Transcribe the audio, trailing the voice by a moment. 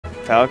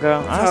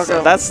Falco?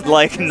 Falco. That's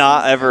like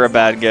not ever a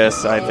bad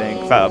guess, I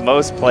think.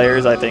 Most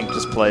players, I think,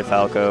 just play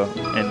Falco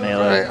in Melee.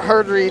 All right,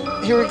 hard read.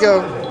 Here we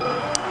go.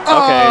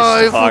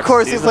 Okay, oh, of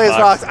course he plays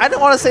Fox. I didn't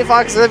want to say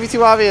Fox, that'd be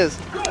too obvious.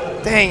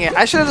 Dang it,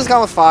 I should have just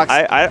gone with Fox.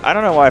 I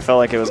don't know why I felt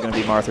like it was going to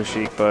be Martha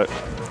Sheik, but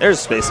there's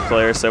a space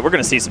player, so we're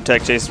going to see some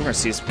tech chases, we're going to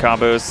see some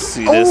combos,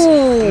 see this.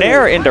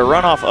 Nair into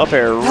runoff up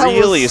air,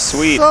 really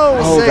sweet.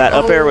 So sick. That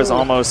up air was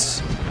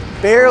almost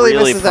barely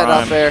really misses that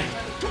up air.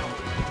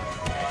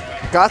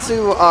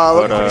 Gahtzu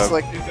looking pretty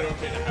slick.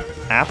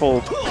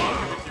 Appel.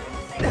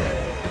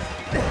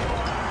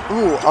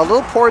 Ooh, a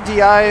little poor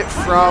DI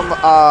from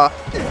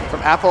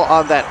Appel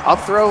on that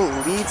up throw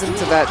leads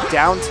into that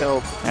down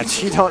tilt,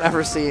 which you don't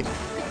ever see.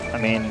 I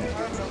mean,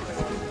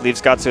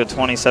 leaves Gahtzu at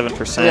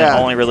 27%.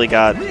 Only really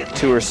got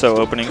 2 or so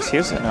openings. He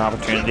has an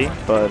opportunity,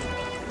 but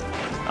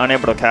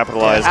unable to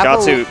capitalize.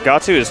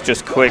 Gahtzu is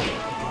just quick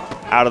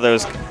out of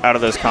those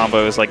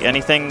combos. Like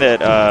anything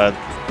that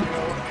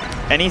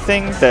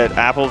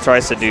Appel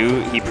tries to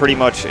do, he pretty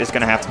much is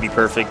going to have to be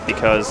perfect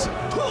because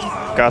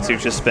Gahtzu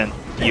just spent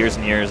years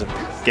and years of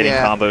getting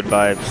comboed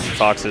by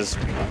Foxes,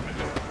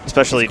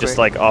 especially just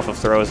like off of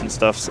throws and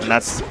stuff. And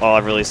that's all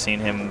I've really seen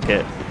him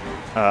get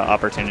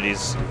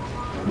opportunities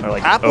or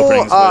like Appel,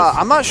 openings with.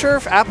 I'm not sure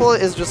if Appel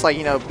is just like,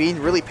 you know, being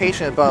really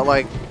patient, but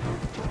like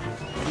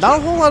not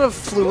a whole lot of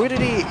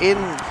fluidity in.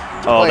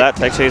 Oh, like, that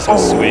tech chase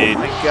was sweet. Oh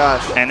my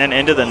gosh. And then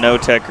into the no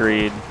tech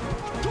read.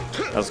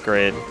 That was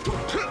great.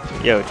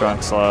 Yo,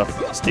 Drunk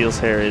Sloth. Steel's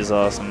hair is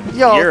awesome.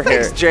 Yo, your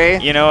thanks, hair, Jay.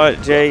 You know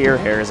what, Jay? Your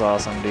hair is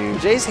awesome, dude.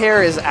 Jay's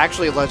hair is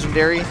actually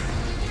legendary.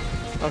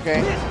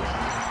 Okay.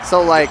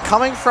 So like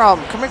coming from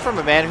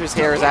a man whose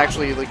hair is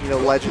actually like, you know,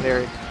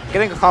 legendary.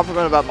 Getting a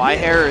compliment about my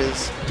hair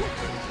is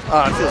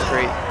it feels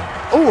great.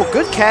 Oh,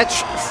 good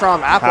catch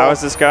from Appel. How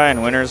is this guy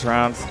in winners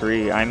round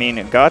 3? I mean,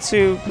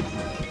 Gahtzu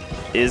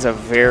is a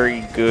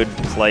very good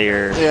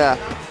player. Yeah.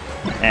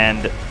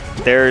 And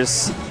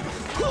there's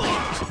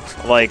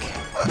like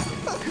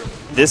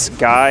this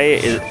guy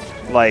is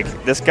like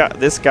this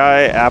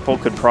guy Appel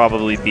could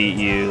probably beat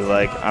you.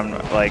 Like I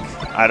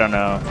don't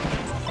know.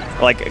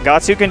 Like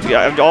Gahtzu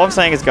can. All I'm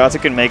saying is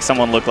Gahtzu can make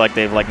someone look like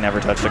they've like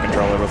never touched a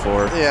controller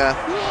before. Yeah,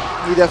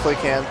 you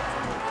definitely can.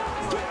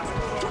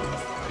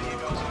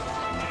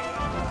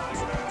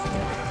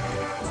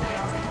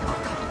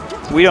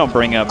 We don't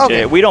bring up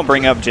Jay. We don't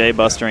bring up Jay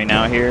bustering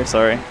now here.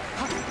 Sorry.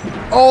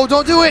 Oh,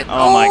 don't do it!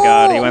 Oh my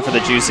God, he went for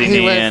the juicy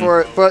knee, and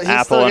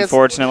Appel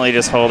unfortunately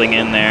just holding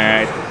in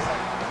there.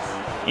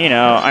 You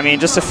know, I mean,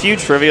 just a few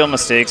trivial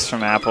mistakes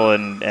from Appel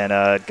and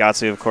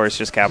Gahtzu, of course,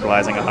 just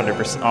capitalizing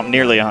 100%,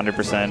 nearly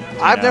 100%.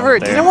 I've never.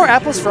 Do you know where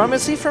Appel's from?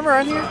 Is he from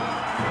around here?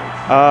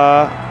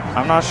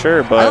 I'm not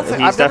sure, but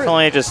he's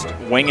definitely just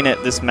winging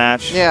it this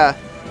match. Yeah.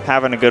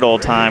 Having a good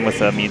old time with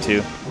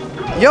Mewtwo.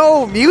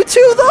 Yo,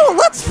 Mewtwo though,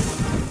 let's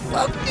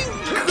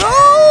fucking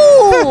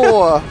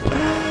go!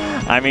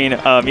 I mean,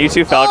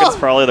 Mewtwo Falcon's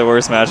probably the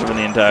worst matchup in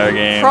the entire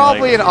game.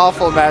 Probably an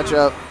awful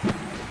matchup.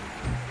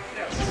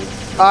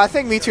 I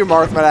think Mewtwo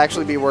Marth might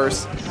actually be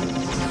worse.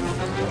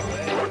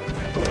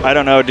 I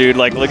don't know, dude.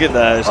 Like, look at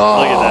that. Look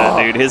at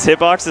that, dude. His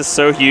hitbox is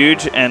so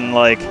huge, and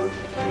like,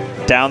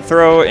 down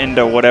throw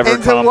into whatever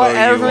combo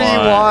you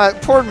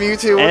want. Poor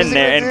Mewtwo.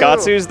 And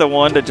Gahtzu's the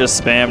one to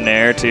just spam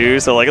Nair too.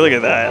 So like, look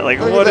at that. Like,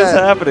 what is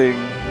happening?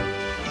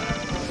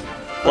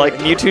 Like,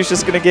 Mewtwo's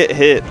just gonna get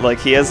hit. Like,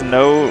 he has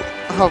no.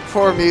 Oh,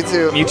 poor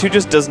Mewtwo. Mewtwo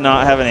just does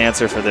not have an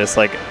answer for this.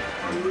 Like,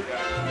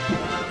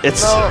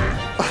 it's. No.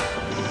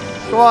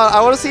 Come on,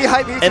 I want to see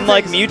hype Mewtwo. And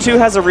like Mewtwo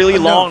has a really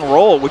long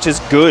roll, which is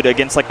good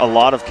against like a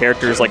lot of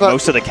characters, like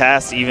most of the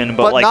cast even.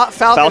 But like not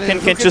Falcon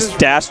can just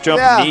dash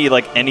jump knee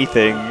like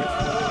anything.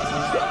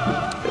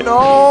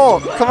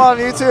 No, come on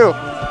Mewtwo.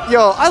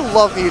 Yo, I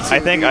love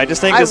Mewtwo. I just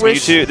think this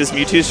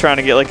Mewtwo's trying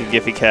to get like a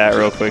Giphy Cat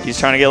real quick. He's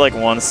trying to get like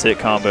one sit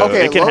combo.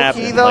 Okay, it can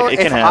happen. Though, like,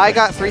 it can happen. I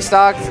got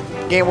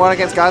 3-stocked game 1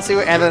 against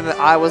Gahtzu, and then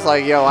I was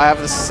like, yo, I have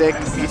this sick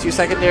Mewtwo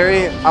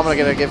secondary. I'm gonna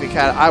get a Giphy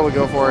Cat. I would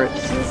go for it.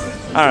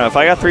 I don't know. If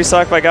I got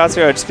 3-stocked by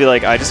Gahtzu, I'd just be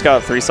like, I just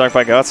got 3-stocked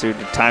by Gahtzu.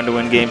 Time to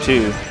win game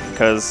 2.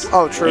 Because,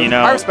 true. You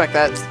know, I respect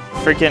that.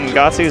 Freaking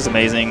Gahtzu is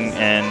amazing,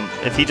 and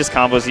if he just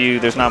combos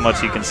you, there's not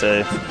much you can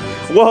say.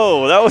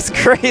 Whoa, that was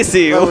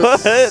crazy. That what?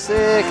 Was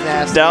sick,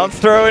 nasty. Down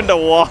throw into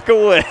walk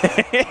away.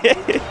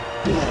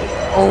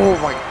 Oh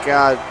my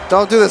God.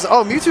 Don't do this.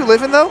 Oh, Mewtwo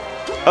living though?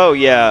 Oh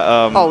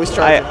yeah. He's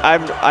trying.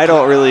 I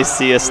don't really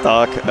see a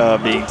stock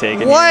being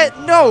taken. What?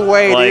 Here. No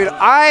way, like, dude.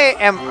 I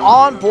am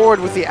on board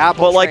with the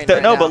Appel. But like,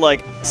 but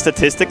like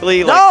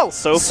statistically, like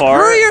so far.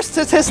 Screw your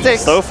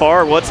statistics. So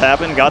far, what's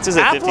happened? Gahtzu's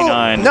at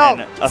 59. No.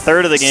 And a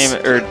third of the game,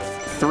 or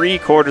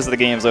 3/4 of the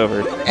game's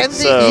over. Envy,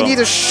 so, you need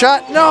to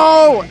shut.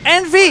 No,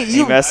 Envy.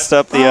 You messed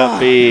up the up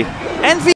B. Envy.